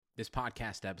This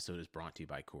podcast episode is brought to you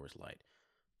by Coors Light.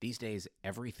 These days,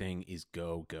 everything is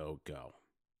go, go, go.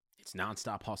 It's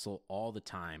nonstop hustle all the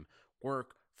time.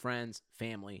 Work, friends,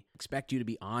 family expect you to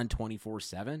be on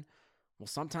 24/7. Well,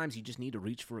 sometimes you just need to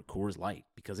reach for a Coors Light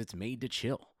because it's made to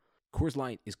chill. Coors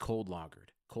Light is cold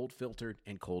lagered, cold filtered,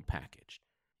 and cold packaged.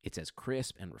 It's as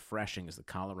crisp and refreshing as the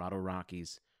Colorado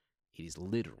Rockies. It is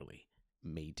literally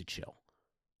made to chill.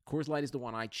 Coors Light is the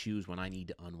one I choose when I need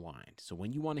to unwind. So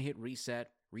when you want to hit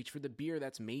reset, reach for the beer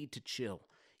that's made to chill.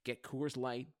 Get Coors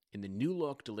Light in the new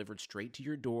look delivered straight to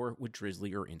your door with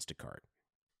Drizzly or Instacart.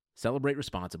 Celebrate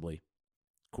responsibly.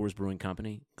 Coors Brewing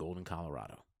Company, Golden,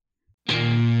 Colorado.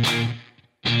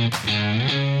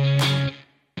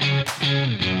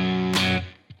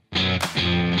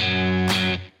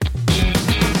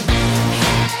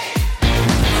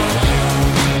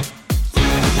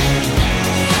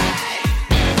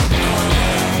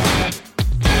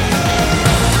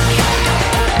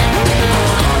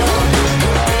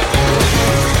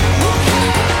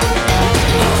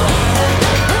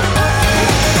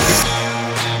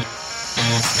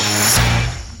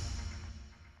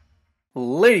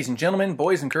 Ladies and gentlemen,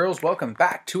 boys and girls, welcome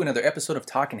back to another episode of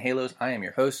Talking Halos. I am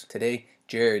your host today,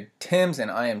 Jared Timms, and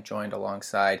I am joined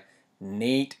alongside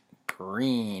Nate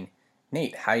Green.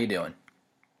 Nate, how you doing?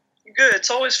 Good. It's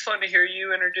always fun to hear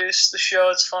you introduce the show.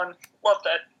 It's fun. Love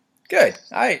that. Good.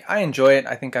 I enjoy it.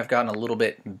 I think I've gotten a little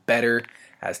bit better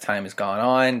as time has gone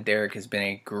on. Derek has been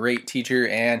a great teacher,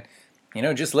 and,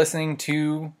 just listening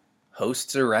to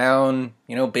hosts around,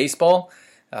 baseball,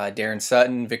 Darren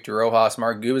Sutton, Victor Rojas,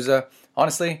 Mark Guza.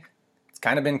 Honestly, it's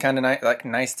kind of been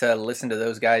nice to listen to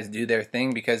those guys do their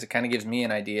thing because it kind of gives me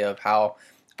an idea of how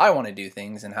I want to do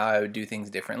things and how I would do things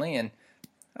differently. And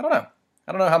I don't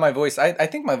know how my voice. I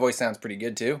think my voice sounds pretty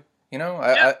good too.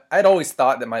 I'd always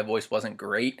thought that my voice wasn't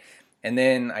great, and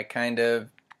then I kind of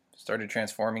started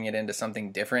transforming it into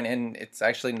something different, and it's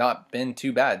actually not been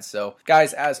too bad. So,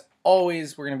 guys, as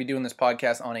always, we're going to be doing this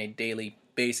podcast on a daily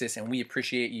basis, and we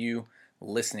appreciate you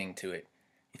listening to it.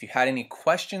 If you had any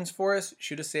questions for us,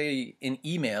 shoot us an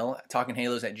email at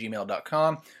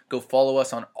talkinghalos@gmail.com. Go follow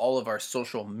us on all of our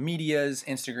social medias,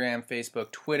 Instagram,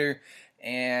 Facebook, Twitter,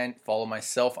 and follow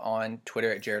myself on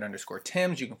Twitter at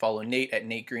Jared_Timms. You can follow Nate at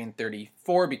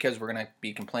NateGreen34 because we're going to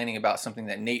be complaining about something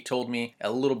that Nate told me a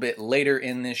little bit later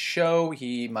in this show.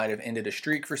 He might have ended a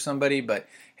streak for somebody, but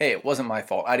hey, it wasn't my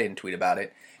fault. I didn't tweet about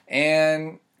it.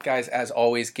 And guys, as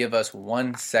always, give us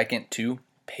 1 second to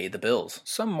pay the bills.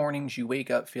 Some mornings you wake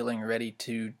up feeling ready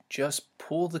to just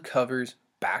pull the covers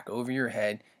back over your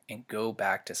head and go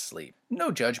back to sleep.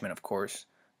 No judgment, of course,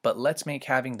 but let's make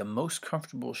having the most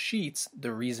comfortable sheets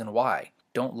the reason why.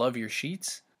 Don't love your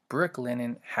sheets?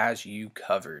 Brooklinen has you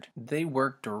covered. They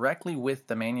work directly with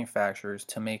the manufacturers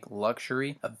to make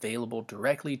luxury available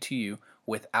directly to you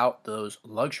without those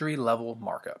luxury level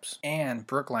markups. And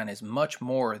Brookline is much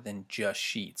more than just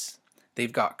sheets.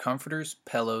 They've got comforters,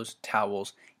 pillows,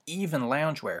 towels, even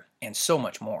loungewear, and so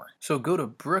much more. So go to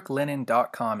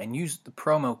brooklinen.com and use the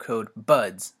promo code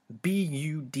BUDS,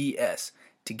 B-U-D-S,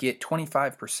 to get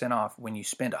 25% off when you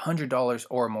spend $100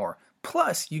 or more.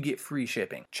 Plus, you get free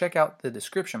shipping. Check out the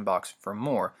description box for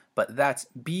more, but that's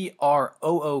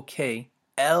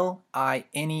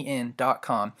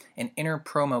BROOKLINEN.com and enter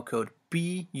promo code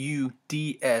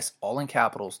BUDS, all in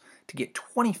capitals, to get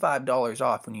 $25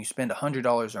 off when you spend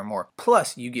 $100 or more.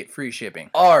 Plus, you get free shipping.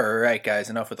 Alright guys,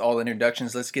 enough with all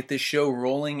introductions. Let's get this show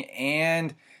rolling.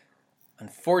 And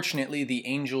unfortunately, the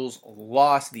Angels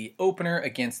lost the opener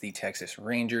against the Texas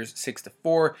Rangers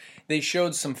 6-4. They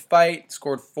showed some fight,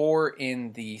 scored 4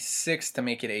 in the 6th to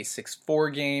make it a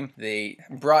 6-4 game. They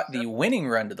brought the winning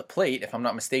run to the plate, if I'm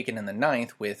not mistaken, in the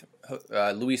 9th with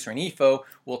Luis Rengifo.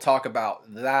 We'll talk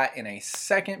about that in a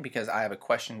second because I have a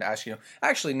question to ask you.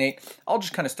 Actually, Nate, I'll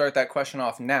just kind of start that question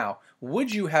off now.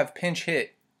 Would you have pinch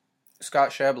hit Scott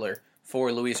Schebler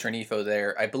for Luis Rengifo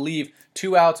there? I believe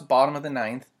 2 outs, bottom of the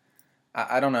 9th.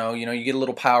 I don't know, you get a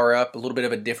little power up, a little bit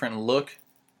of a different look.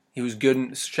 He was good.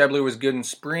 Schebler was good in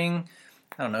spring.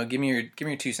 I don't know. Give me your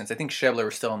 2 cents. I think Schebler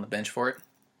was still on the bench for it.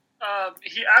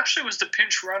 He actually was the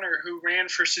pinch runner who ran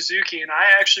for Suzuki, and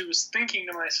I actually was thinking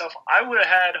to myself, I would have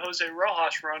had Jose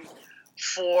Rojas run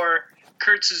for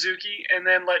Kurt Suzuki, and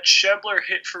then let Schebler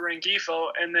hit for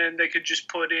Rengifo, and then they could just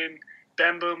put in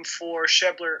Ben Boom for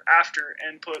Schebler after,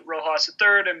 and put Rojas at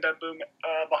third and Ben Boom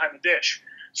behind the dish.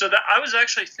 So that I was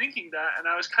actually thinking that, and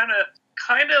I was kind of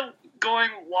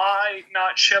going, why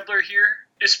not Schebler here?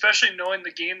 Especially knowing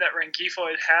the game that Rengifo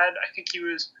had. I think he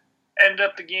ended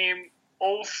up the game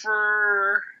 0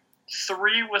 for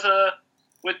 3 with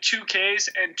 2 Ks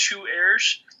and 2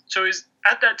 errors. So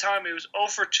at that time it was 0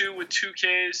 for 2 with 2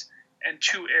 Ks and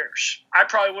 2 errors. I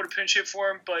probably would have pinch hit for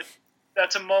him, but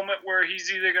that's a moment where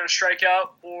he's either going to strike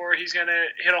out or he's going to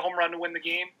hit a home run to win the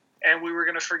game. And we were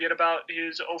going to forget about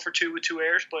his 0 for 2 with 2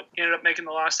 errors, but he ended up making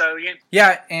the last out of the game.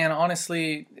 Yeah, and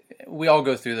honestly, we all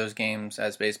go through those games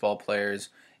as baseball players.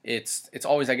 It's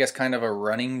always, I guess, kind of a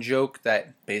running joke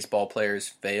that baseball players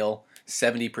fail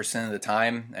 70% of the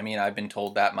time. I mean, I've been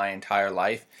told that my entire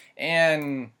life,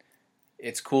 and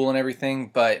it's cool and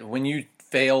everything, but when you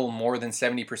fail more than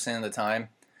 70% of the time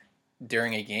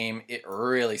during a game, it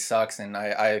really sucks, and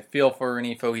I feel for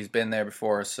Renifo. He's been there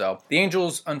before. So the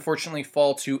Angels unfortunately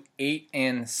fall to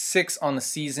 8-6 on the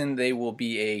season. They will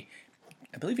be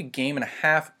I believe a game and a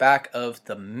half back of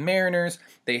the Mariners.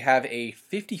 They have a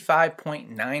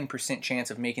 55.9%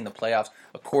 chance of making the playoffs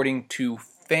according to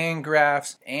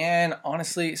Fangraphs, and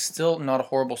honestly, still not a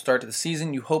horrible start to the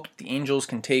season. You hope the Angels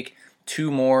can take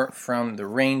 2 more from the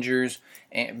Rangers,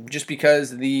 and just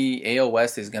because the AL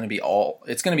West is going to be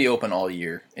open all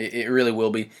year. It really will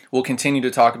be. We'll continue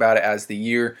to talk about it as the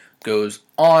year goes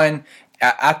on.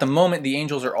 At the moment, the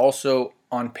Angels are also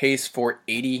on pace for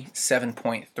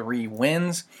 87.3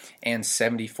 wins and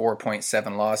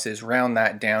 74.7 losses. Round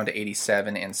that down to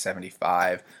 87 and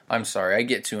 75. I'm sorry, I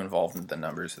get too involved in the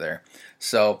numbers there.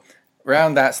 So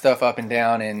round that stuff up and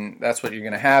down, and that's what you're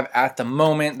going to have. At the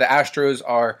moment, the Astros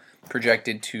are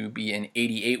projected to be an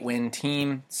 88-win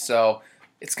team. So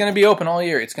it's going to be open all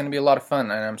year. It's going to be a lot of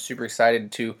fun, and I'm super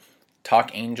excited to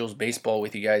talk Angels baseball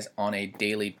with you guys on a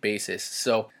daily basis.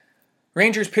 So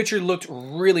Rangers pitcher looked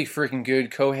really freaking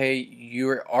good. Kohei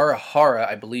Arihara,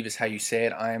 I believe is how you say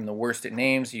it. I am the worst at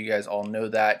names. You guys all know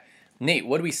that. Nate,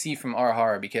 what do we see from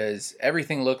Arihara? Because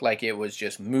everything looked like it was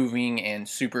just moving and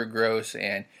super gross,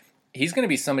 and he's going to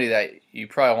be somebody that you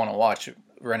probably want to watch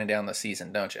running down the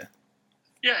season, don't you?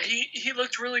 Yeah, he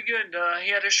looked really good.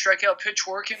 He had his strikeout pitch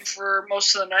working for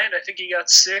most of the night. I think he got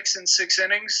 6 in 6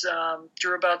 innings,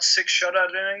 threw about 6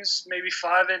 shutout innings, maybe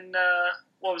 5 in,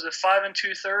 5 and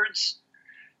 2/3.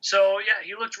 So, yeah,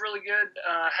 he looked really good.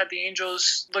 Had the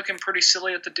Angels looking pretty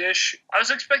silly at the dish. I was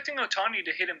expecting Ohtani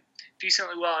to hit him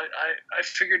decently well. I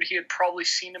figured he had probably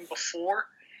seen him before,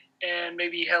 and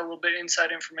maybe he had a little bit of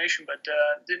inside information, but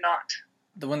did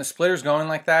not. When the splitter's going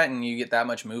like that and you get that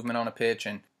much movement on a pitch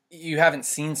and you haven't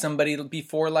seen somebody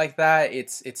before like that,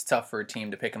 it's tough for a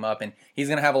team to pick him up, and he's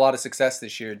going to have a lot of success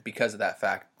this year because of that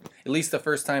fact. At least the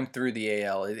first time through the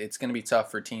AL, it's going to be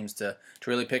tough for teams to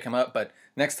really pick him up, but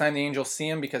next time the Angels see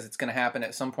him, because it's going to happen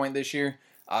at some point this year,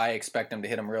 I expect them to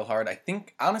hit him real hard. I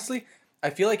think, honestly, I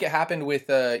feel like it happened with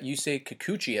Yusei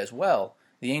Kikuchi as well.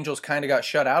 The Angels kind of got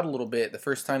shut out a little bit the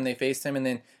first time they faced him, and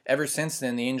then ever since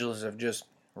then, the Angels have just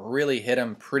really hit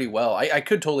him pretty well. I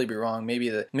could totally be wrong. Maybe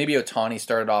Ohtani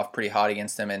started off pretty hot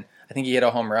against him, and I think he hit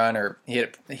a home run, or he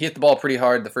hit the ball pretty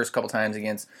hard the first couple times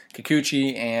against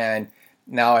Kikuchi, and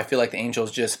now I feel like the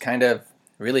Angels just kind of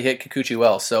really hit Kikuchi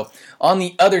well. So on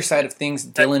the other side of things,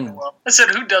 Dylan. I said,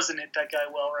 who doesn't hit that guy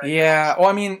well, right? Yeah, well,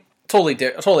 I mean, totally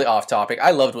off topic.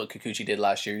 I loved what Kikuchi did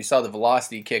last year. You saw the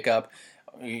velocity kick up.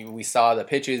 We saw the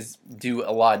pitches do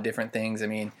a lot of different things. I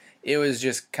mean, it was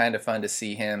just kind of fun to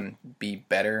see him be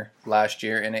better last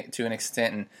year to an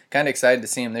extent, and kind of excited to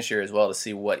see him this year as well, to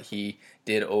see what he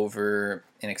did over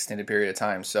an extended period of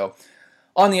time. So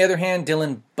on the other hand,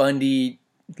 Dylan Bundy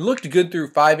looked good through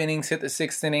 5 innings, hit the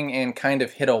 6th inning, and kind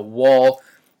of hit a wall.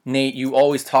 Nate, you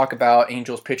always talk about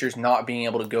Angels pitchers not being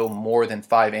able to go more than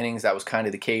 5 innings. That was kind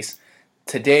of the case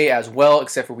today as well,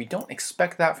 except for we don't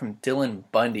expect that from Dylan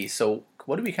Bundy. So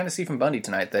what did we kind of see from Bundy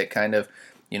tonight that kind of,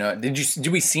 did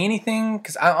we see anything?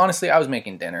 Because honestly, I was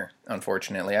making dinner,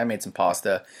 unfortunately. I made some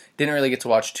pasta. Didn't really get to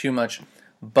watch too much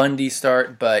Bundy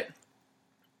start, but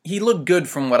he looked good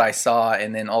from what I saw,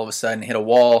 and then all of a sudden hit a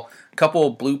wall. A couple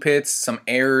blue pits, some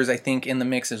errors, I think, in the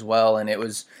mix as well, and it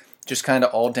was just kind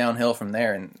of all downhill from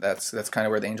there, and that's kind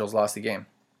of where the Angels lost the game.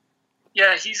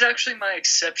 Yeah, he's actually my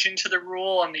exception to the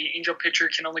rule on the Angel pitcher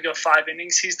can only go 5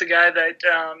 innings. He's the guy that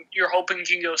you're hoping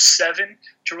can go 7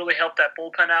 to really help that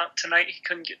bullpen out. Tonight he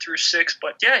couldn't get through 6,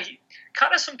 but yeah, he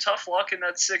kind of some tough luck in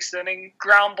that 6th inning.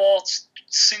 Ground ball,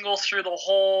 single through the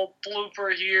hole,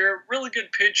 blooper here. Really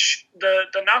good pitch. The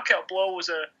knockout blow was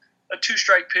a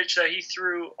 2-strike pitch that he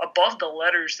threw above the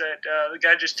letters that the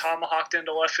guy just tomahawked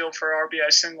into left field for an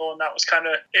RBI single, and that was kind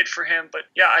of it for him. But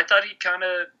yeah, I thought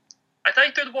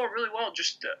he threw the ball really well.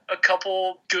 Just a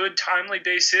couple good, timely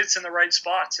base hits in the right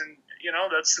spots, and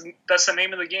that's the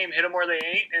name of the game. Hit them where they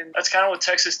ain't, and that's kind of what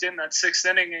Texas did in that 6th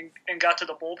inning and got to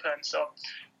the bullpen. So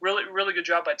really, really good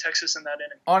job by Texas in that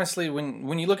inning. Honestly,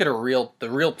 when you look at the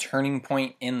real turning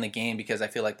point in the game, because I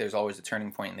feel like there's always a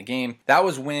turning point in the game, that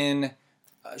was when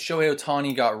Shohei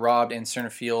Ohtani got robbed in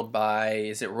center field by,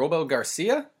 is it Robo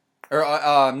Garcia?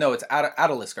 Or no, it's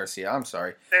Adolis Garcia. I'm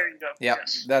sorry. There you go. Yeah,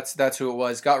 yes. that's who it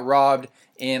was. Got robbed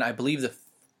in, I believe, the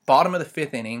bottom of the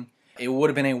fifth inning. It would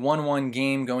have been a 1-1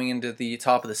 game going into the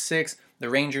top of the sixth. The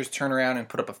Rangers turn around and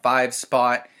put up a 5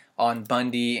 spot on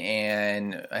Bundy,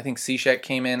 and I think Cishek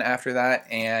came in after that,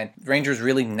 and Rangers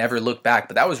really never looked back.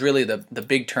 But that was really the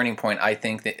big turning point, I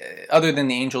think, that, other than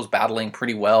the Angels battling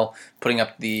pretty well, putting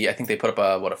up I think they put up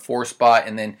a 4 spot,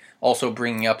 and then also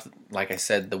bringing up, like I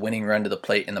said, the winning run to the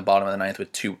plate in the bottom of the ninth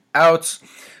with 2 outs.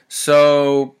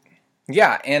 So,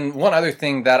 yeah, and one other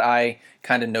thing that I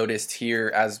kind of noticed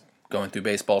here as going through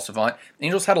Baseball Savant,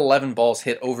 Angels had 11 balls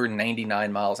hit over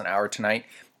 99 miles an hour tonight.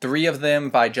 3 of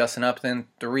them by Justin Upton,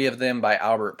 3 of them by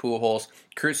Albert Pujols.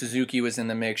 Kurt Suzuki was in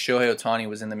the mix. Shohei Ohtani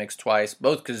was in the mix twice.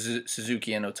 Both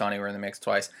Suzuki and Ohtani were in the mix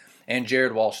twice. And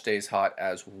Jared Walsh stays hot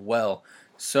as well.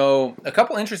 So a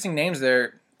couple interesting names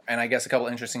there, and I guess a couple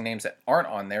interesting names that aren't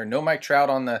on there. No Mike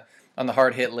Trout on the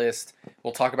hard hit list.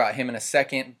 We'll talk about him in a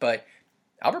second. But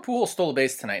Albert Pujols stole a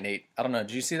base tonight, Nate. I don't know.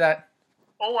 Did you see that?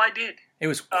 Oh, I did. It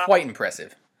was quite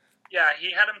impressive. Yeah,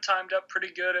 he had him timed up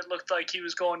pretty good. It looked like he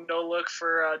was going no look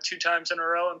for 2 times in a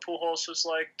row, and Pujols was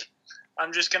like,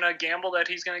 "I'm just gonna gamble that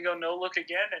he's gonna go no look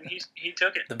again," and he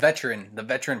took it. The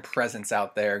veteran presence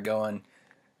out there,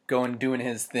 doing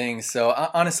his thing. So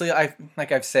honestly,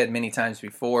 like I've said many times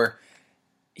before,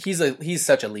 he's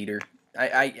such a leader.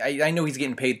 I know he's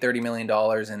getting paid $30 million,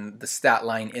 and the stat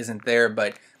line isn't there,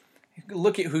 but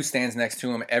look at who stands next to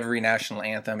him every national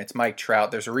anthem. It's Mike Trout.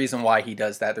 There's a reason why he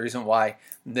does that. The reason why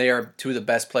they are 2 of the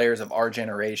best players of our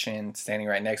generation, standing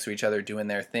right next to each other, doing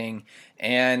their thing.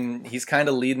 And he's kind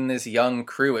of leading this young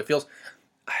crew. It feels,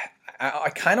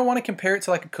 I kind of want to compare it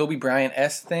to like a Kobe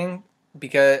Bryant-esque thing,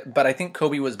 but I think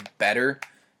Kobe was better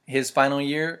his final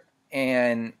year.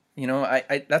 And, you know,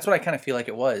 I that's what I kind of feel like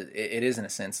it was. It is in a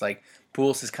sense. Like,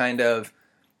 Pujols is kind of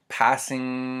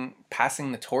passing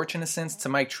the torch in a sense to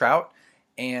Mike Trout,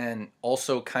 and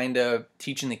also kind of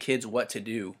teaching the kids what to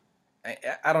do.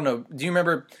 I don't know. Do you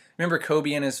remember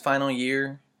Kobe in his final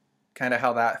year? Kind of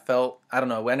how that felt. I don't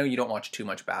know. I know you don't watch too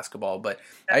much basketball, but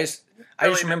I just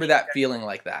remember that feeling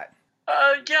like that.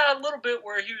 Yeah, a little bit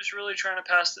where he was really trying to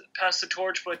pass the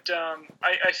torch, but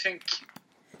I think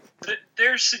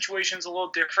their situation's a little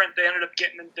different. They ended up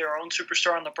getting their own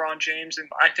superstar in LeBron James, and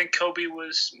I think Kobe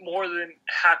was more than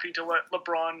happy to let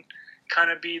LeBron kind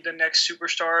of be the next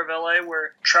superstar of LA,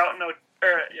 where Trout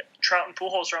and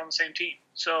Pujols are on the same team.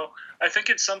 So I think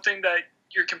it's something that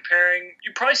you're comparing.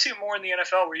 You probably see it more in the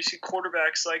NFL, where you see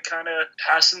quarterbacks like kind of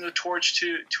passing the torch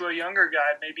to a younger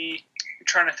guy. Maybe I'm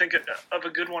trying to think of a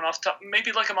good one off the top.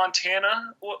 Maybe like a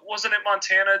Montana. Wasn't it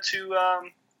Montana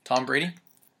to Tom Brady?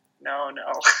 No.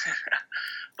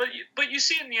 But you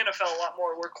see in the NFL a lot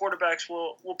more where quarterbacks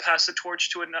will pass the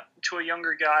torch to a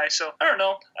younger guy. So I don't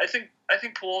know. I think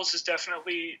Pujols has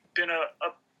definitely been a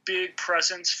big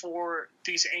presence for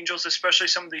these Angels, especially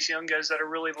some of these young guys that are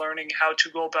really learning how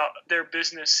to go about their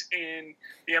business in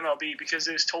the MLB, because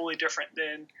it is totally different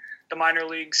than the minor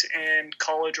leagues and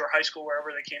college or high school, wherever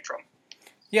they came from.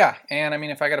 Yeah, and I mean,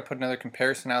 if I got to put another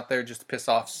comparison out there just to piss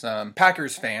off some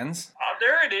Packers fans.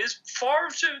 There it is. Favre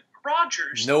to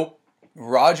Rodgers. Nope.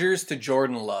 Rodgers to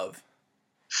Jordan Love.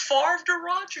 Favre to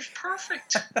Rodgers.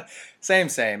 Perfect.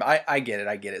 Same. I get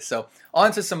it. So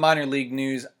on to some minor league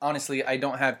news. Honestly, I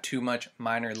don't have too much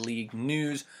minor league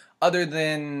news other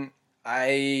than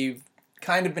I've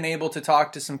kind of been able to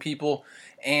talk to some people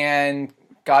and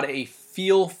got a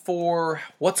feel for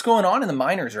what's going on in the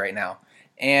minors right now.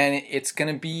 And it's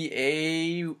going to be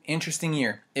a interesting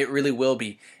year. It really will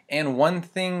be. And one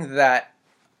thing that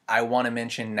I want to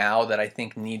mention now that I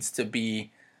think needs to be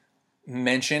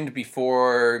mentioned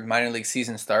before minor league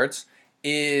season starts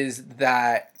is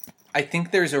that I think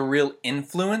there's a real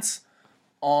influence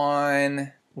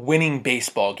on winning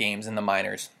baseball games in the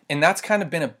minors. And that's kind of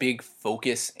been a big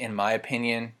focus, in my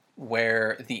opinion,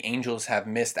 where the Angels have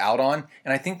missed out on.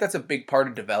 And I think that's a big part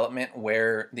of development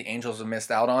where the Angels have missed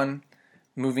out on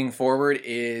moving forward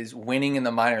is winning in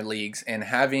the minor leagues and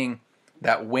having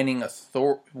that winning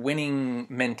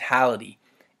mentality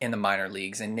in the minor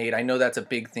leagues. And Nate, I know that's a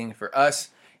big thing for us.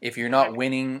 If you're not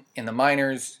winning in the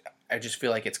minors, I just feel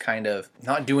like it's kind of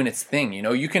not doing its thing. You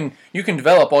know, you can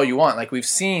develop all you want. Like we've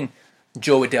seen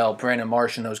Joe Adell, Brandon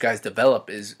Marsh, and those guys develop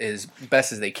as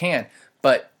best as they can.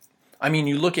 But I mean,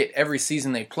 you look at every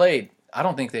season they played. I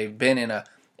don't think they've been in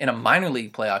a minor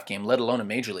league playoff game, let alone a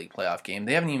major league playoff game.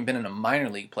 They haven't even been in a minor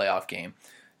league playoff game.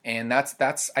 And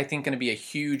that's I think going to be a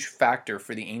huge factor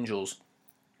for the Angels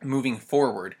moving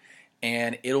forward.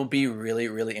 And it'll be really,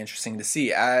 really interesting to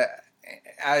see.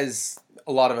 As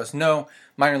a lot of us know,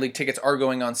 minor league tickets are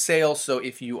going on sale. So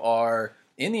if you are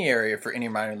in the area for any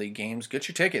minor league games, get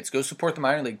your tickets. Go support the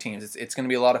minor league teams. It's going to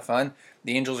be a lot of fun.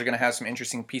 The Angels are going to have some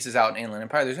interesting pieces out in Inland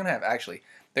Empire. They're going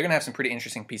to have some pretty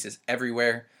interesting pieces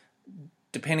everywhere,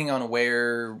 depending on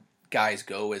where guys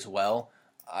go as well.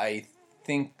 I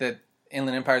think that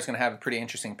Inland Empire is going to have a pretty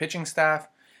interesting pitching staff,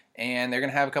 and they're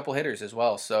going to have a couple hitters as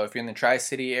well. So if you're in the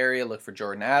Tri-City area, look for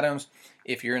Jordan Adams.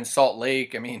 If you're in Salt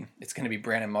Lake, I mean, it's going to be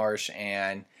Brandon Marsh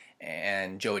and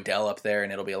Joe Adell up there,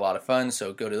 and it'll be a lot of fun.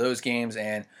 So go to those games,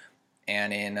 and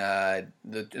in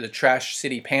the Trash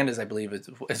City Pandas, I believe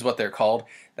is what they're called.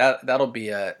 That'll be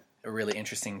a really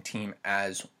interesting team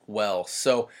as well.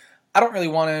 So I don't really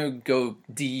want to go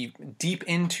deep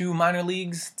into minor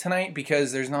leagues tonight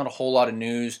because there's not a whole lot of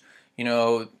news. You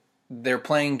know, they're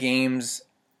playing games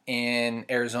in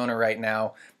Arizona right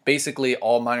now. Basically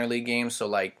all minor league games, so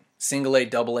like single A,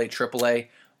 double A, triple A,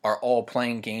 are all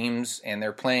playing games, and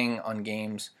they're playing on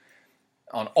games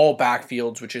on all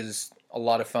backfields, which is a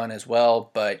lot of fun as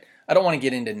well. But I don't want to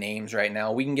get into names right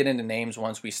now. We can get into names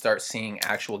once we start seeing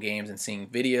actual games and seeing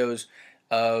videos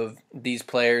of these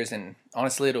players, and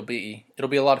honestly it'll be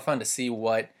a lot of fun to see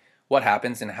what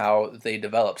happens and how they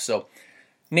develop. So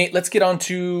Nate, let's get on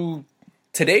to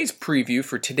today's preview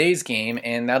for today's game,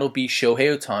 and that'll be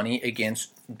Shohei Ohtani against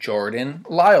Jordan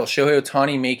Lyles. Shohei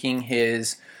Ohtani making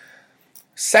his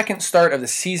second start of the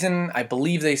season. I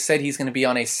believe they said he's going to be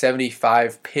on a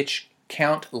 75 pitch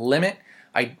count limit.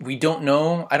 We don't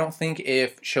know. I don't think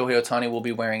if Shohei Ohtani will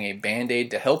be wearing a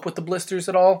Band-Aid to help with the blisters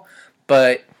at all,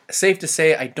 but safe to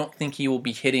say I don't think he will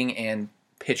be hitting and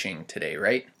pitching today,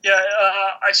 right? Yeah,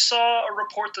 I saw a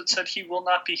report that said he will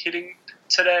not be hitting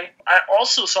today. I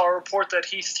also saw a report that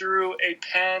he threw a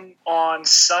pen on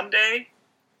Sunday,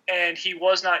 and he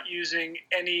was not using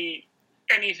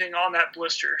anything on that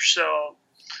blister. So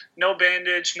no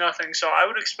bandage, nothing. So I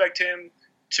would expect him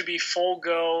to be full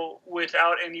go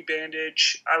without any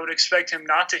bandage. I would expect him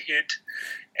not to hit,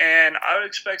 and I would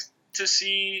expect to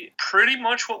see pretty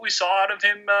much what we saw out of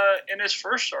him in his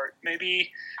first start.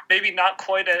 Maybe not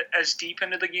quite as deep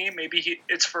into the game. Maybe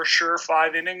it's for sure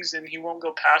 5 innings and he won't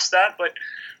go past that. But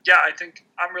yeah, I think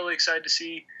I'm really excited to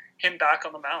see him back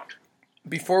on the mound.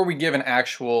 Before we give an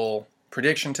actual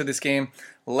prediction to this game,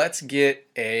 let's get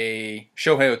a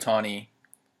Shohei Ohtani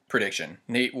prediction.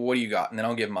 Nate, what do you got? And then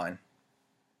I'll give mine.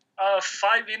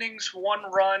 5 innings, 1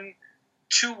 run,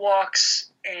 2 walks,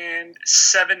 and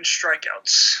 7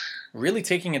 strikeouts. Really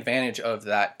taking advantage of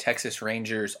that Texas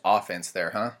Rangers offense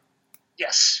there, huh?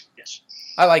 Yes.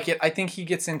 I like it. I think he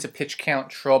gets into pitch count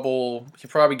trouble.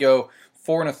 He'll probably go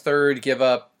 4 1/3, give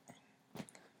up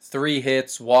 3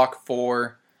 hits, walk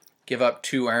 4, give up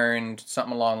 2 earned,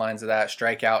 something along the lines of that,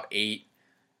 strike out 8.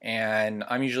 And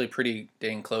I'm usually pretty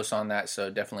dang close on that, so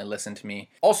definitely listen to me.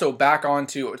 Also, back on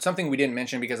to something we didn't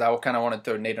mention because I kind of want to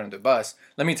throw Nate under the bus.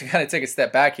 Let me kind of take a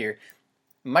step back here.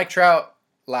 Mike Trout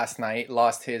last night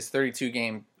lost his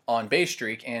 32-game on-base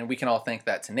streak, and we can all thank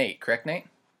that to Nate. Correct, Nate?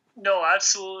 No,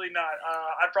 absolutely not.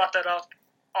 I brought that up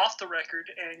off the record,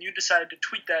 and you decided to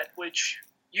tweet that, which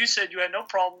you said you had no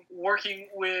problem working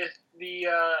with the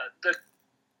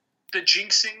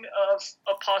jinxing of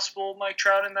a possible Mike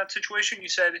Trout in that situation. You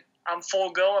said, I'm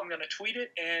full go, I'm going to tweet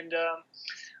it, and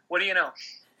what do you know?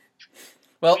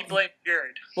 Well, we blame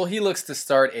Jared. Well, he looks to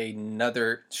start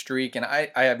another streak, and I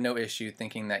have no issue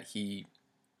thinking that he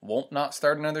won't not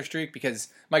start another streak because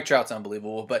Mike Trout's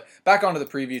unbelievable. But back onto the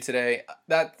preview today,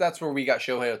 that's where we got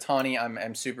Shohei Ohtani.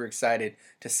 I'm super excited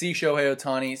to see Shohei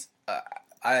Ohtani's.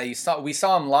 We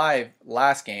saw him live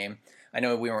last game. I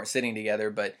know we weren't sitting together,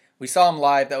 but we saw him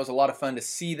live. That was a lot of fun to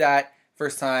see that.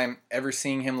 First time ever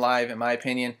seeing him live, in my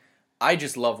opinion. I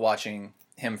just love watching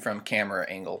him from camera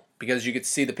angle because you get to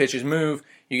see the pitches move.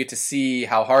 You get to see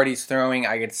how hard he's throwing.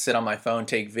 I get to sit on my phone,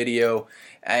 take video,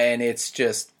 and it's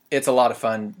a lot of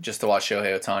fun just to watch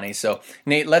Shohei Ohtani. So,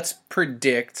 Nate, let's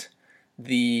predict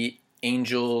the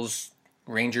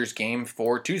Angels-Rangers game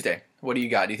for Tuesday. What do you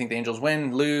got? Do you think the Angels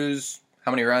win, lose?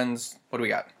 How many runs? What do we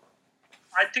got?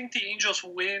 I think the Angels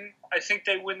win. I think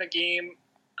they win the game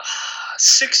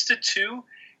 6-2,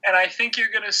 and I think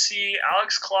you're going to see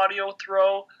Alex Claudio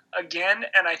throw again,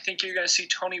 and I think you're going to see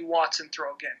Tony Watson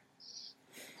throw again.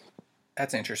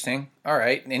 That's interesting. All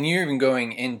right, and you're even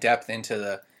going in depth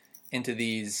into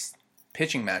these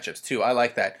pitching matchups too. I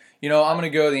like that. I'm going to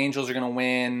go. The Angels are going to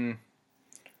win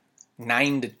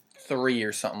 9-3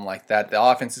 or something like that. The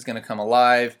offense is going to come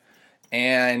alive,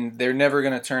 and they're never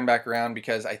going to turn back around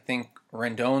because I think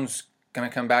Rendon's going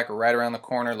to come back right around the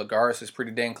corner. Lagares is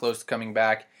pretty dang close to coming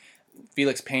back.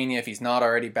 Felix Pena, if he's not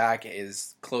already back,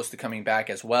 is close to coming back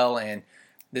as well, and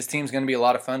this team's going to be a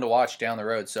lot of fun to watch down the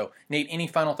road. So, Nate, any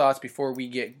final thoughts before we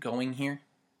get going here?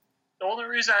 The only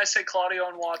reason I say Claudio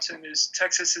and Watson is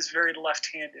Texas is very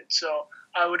left-handed, so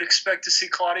I would expect to see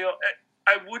Claudio.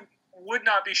 I would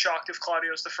not be shocked if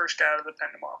Claudio's the first guy out of the pen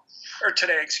tomorrow, or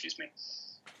today, excuse me.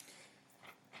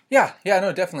 Yeah,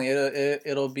 no, definitely.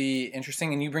 It'll be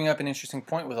interesting, and you bring up an interesting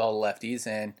point with all the lefties,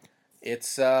 and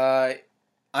it's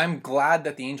I'm glad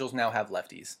that the Angels now have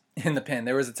lefties in the pen.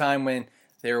 There was a time when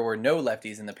there were no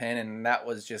lefties in the pen, and that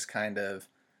was just kind of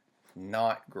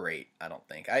not great, I don't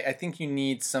think. I think you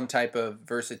need some type of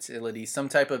versatility, some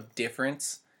type of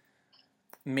difference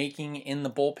making in the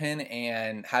bullpen,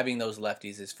 and having those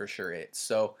lefties is for sure it.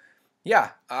 So,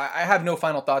 yeah, I have no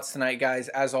final thoughts tonight, guys.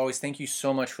 As always, thank you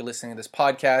so much for listening to this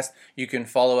podcast. You can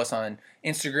follow us on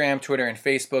Instagram, Twitter, and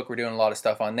Facebook. We're doing a lot of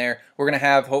stuff on there. We're going to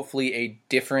have, hopefully, a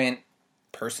different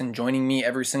person joining me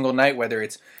every single night, whether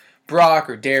it's Brock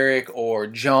or Derek or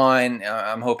John.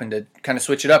 I'm hoping to kind of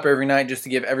switch it up every night just to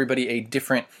give everybody a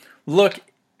different look.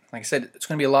 Like I said, it's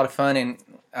going to be a lot of fun, and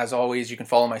as always, you can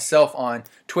follow myself on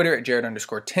Twitter at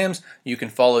Jared_Tims. You can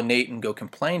follow Nate and go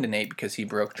complain to Nate because he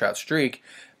broke Trout's streak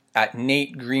at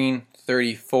Nate Green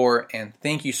 34. And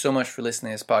thank you so much for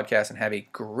listening to this podcast, and have a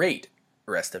great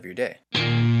rest of your day.